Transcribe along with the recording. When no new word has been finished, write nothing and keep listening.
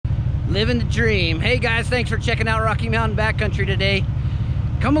Living the dream. Hey guys, thanks for checking out Rocky Mountain Backcountry today.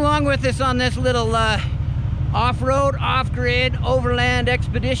 Come along with us on this little off-road, off-grid, overland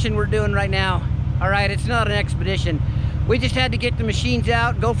expedition we're doing right now. All right, it's not an expedition. We just had to get the machines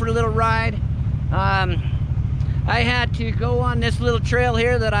out, go for a little ride. I had to go on this little trail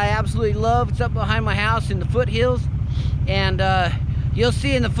here that I absolutely love. It's up behind my house in the foothills, and you'll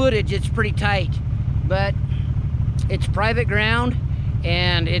see in the footage it's pretty tight, but it's private ground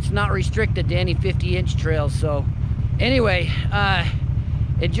and it's not restricted to any 50-inch trails. So anyway,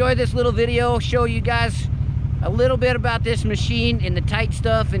 enjoy this little video, show you guys a little bit about this machine in the tight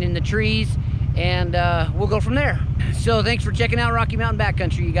stuff and in the trees, and we'll go from there. So thanks for checking out Rocky Mountain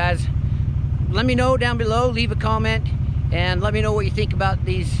Backcountry, you guys. Let me know down below, leave a comment, and let me know what you think about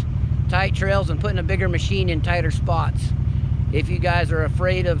these tight trails and putting a bigger machine in tighter spots. If you guys are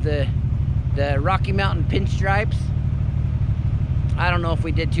afraid of the Rocky Mountain pinstripes, I don't know if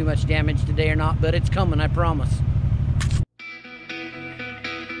we did too much damage today or not, but it's coming, I promise.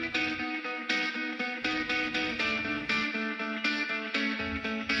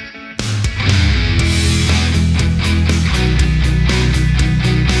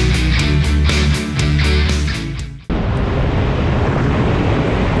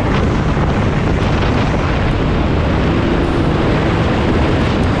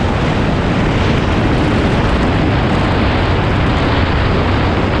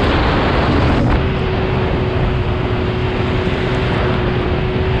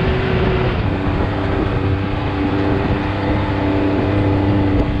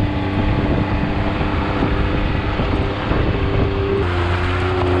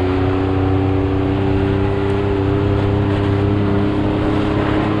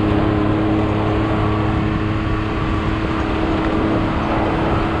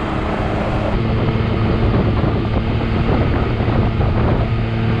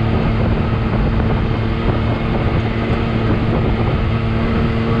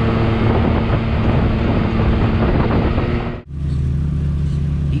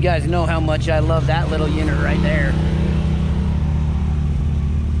 You guys know how much I love that little unit right there.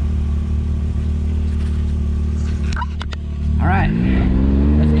 All right,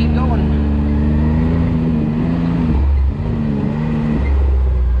 let's keep going.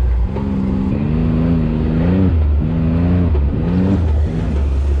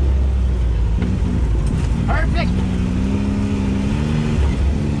 Perfect.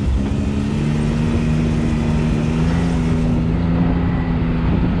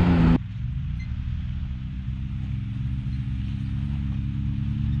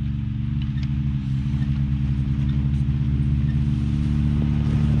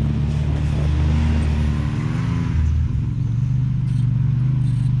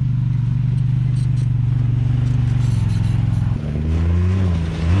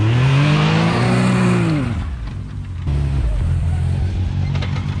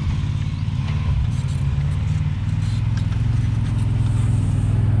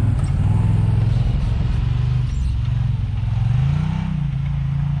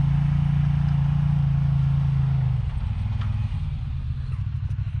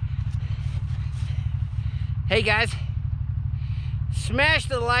 Hey guys, smash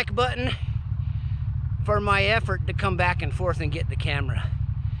the like button for my effort to come back and forth and get the camera.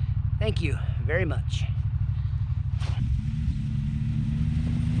 Thank you very much.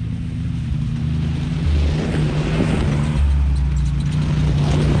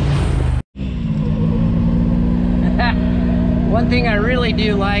 One thing I really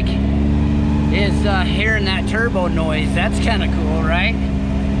do like is hearing that turbo noise. That's kind of cool, right?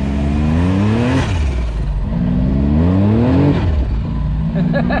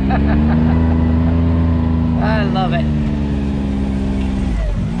 I love it.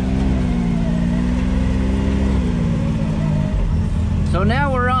 So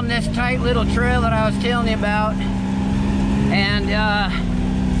now we're on this tight little trail that I was telling you about, and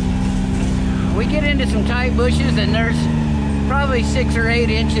we get into some tight bushes, and there's probably 6 or 8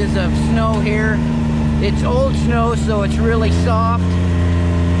 inches of snow here. It's old snow, so it's really soft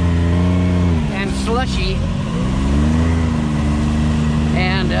and slushy.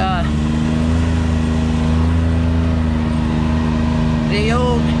 And the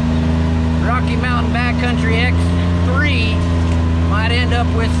old Rocky Mountain Backcountry X3 might end up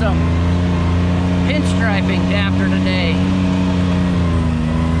with some pinstriping after today.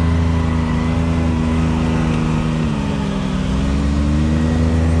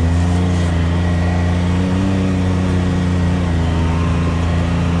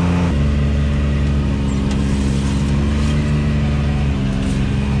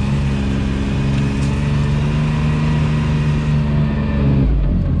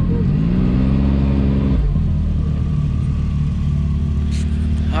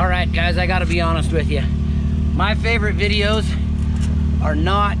 All right, guys, I gotta be honest with you. My favorite videos are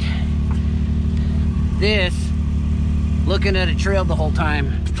not this, looking at a trail the whole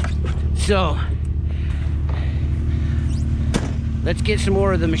time. So, let's get some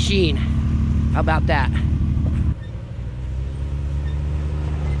more of the machine. How about that?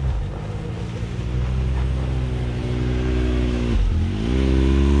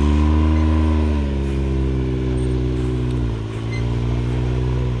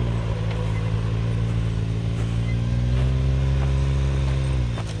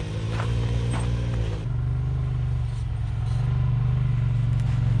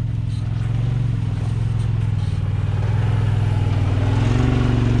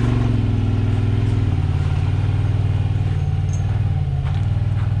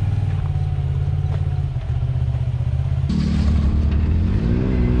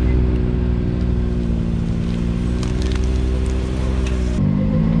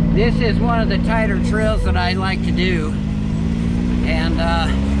 This is one of the tighter trails that I like to do, and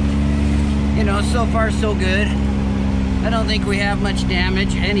you know, so far so good. I don't think we have much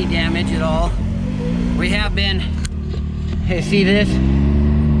damage, any damage at all. We have been, hey, see this?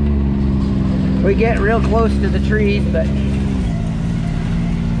 We get real close to the trees, but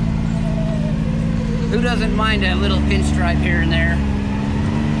who doesn't mind a little pinstripe here and there?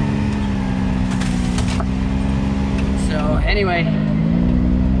 So anyway,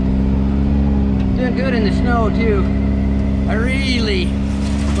 doing good in the snow too. I really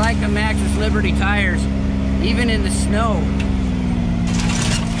like the Maxxis Liberty tires, even in the snow.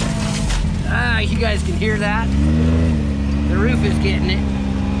 Ah, you guys can hear that? The roof is getting it.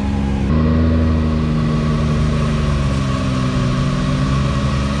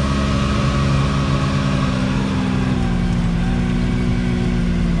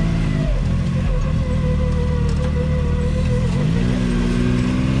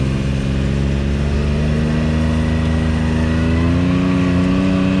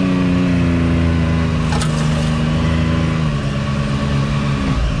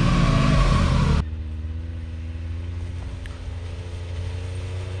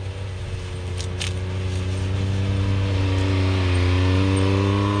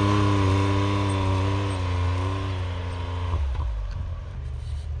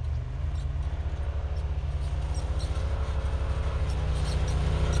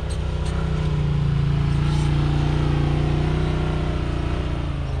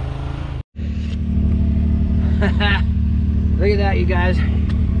 Look at that, you guys.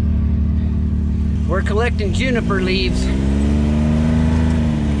 We're collecting juniper leaves.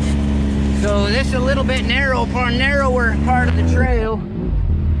 So this is a little bit narrower part of the trail.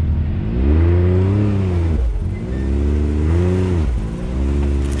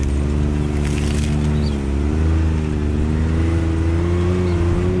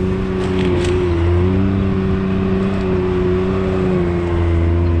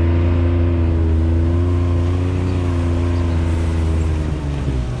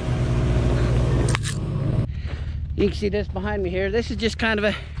 You can see this behind me here. This is just kind of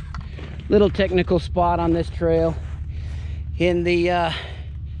a little technical spot on this trail. In the,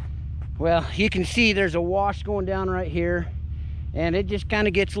 well, you can see there's a wash going down right here, and it just kind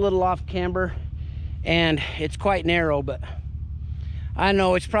of gets a little off camber, and it's quite narrow, but I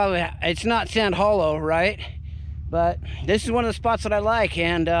know it's not Sand Hollow, right? But this is one of the spots that I like,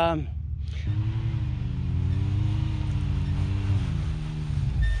 and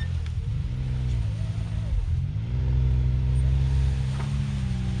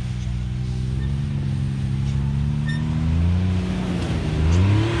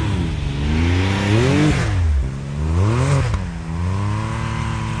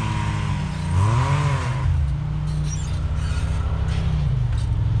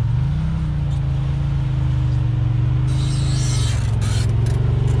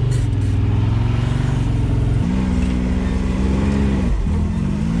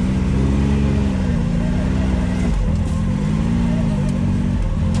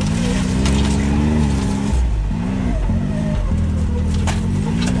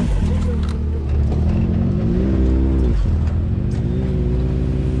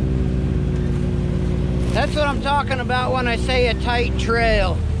that's what I'm talking about when I say a tight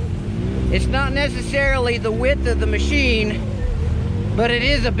trail. It's not necessarily the width of the machine, but it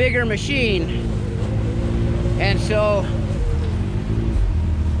is a bigger machine. And so,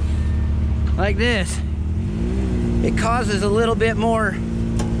 like this, it causes a little bit more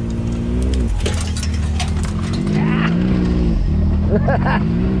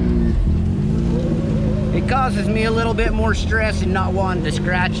it causes me a little bit more stress and not wanting to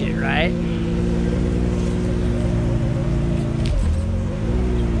scratch it, right?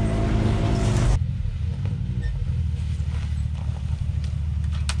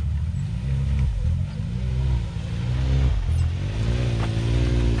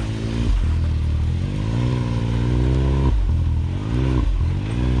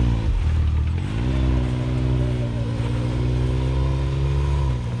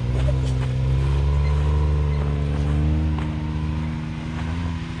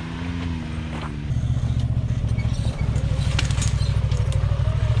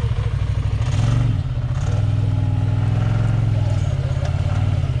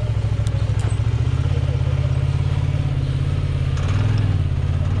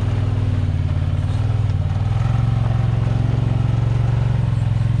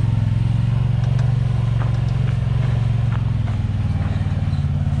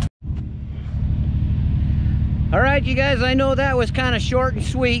 right, you guys, I know that was kind of short and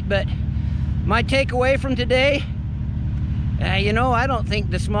sweet, but my takeaway from today, you know, I don't think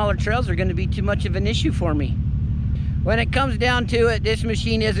the smaller trails are going to be too much of an issue for me. When it comes down to it, this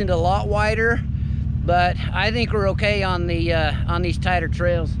machine isn't a lot wider, but I think we're okay on the on these tighter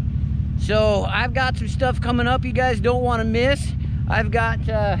trails. So I've got some stuff coming up you guys don't want to miss. I've got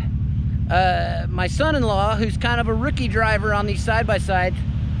my son-in-law, who's kind of a rookie driver on these side-by-sides,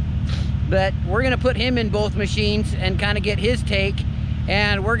 but we're gonna put him in both machines and kind of get his take,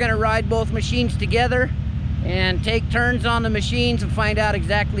 and we're gonna ride both machines together and take turns on the machines and find out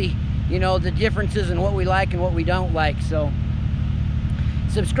exactly, you know, the differences and what we like and what we don't like. So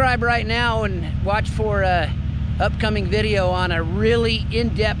subscribe right now and watch for a upcoming video on a really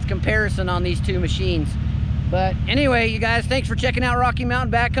in-depth comparison on these two machines. But anyway, you guys, thanks for checking out Rocky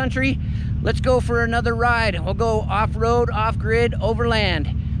Mountain Backcountry. Let's go for another ride. We'll go off-road, off-grid,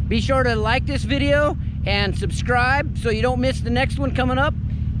 overland. Be sure to like this video and subscribe so you don't miss the next one coming up.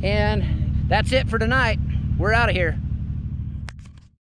 And that's it for tonight. We're out of here.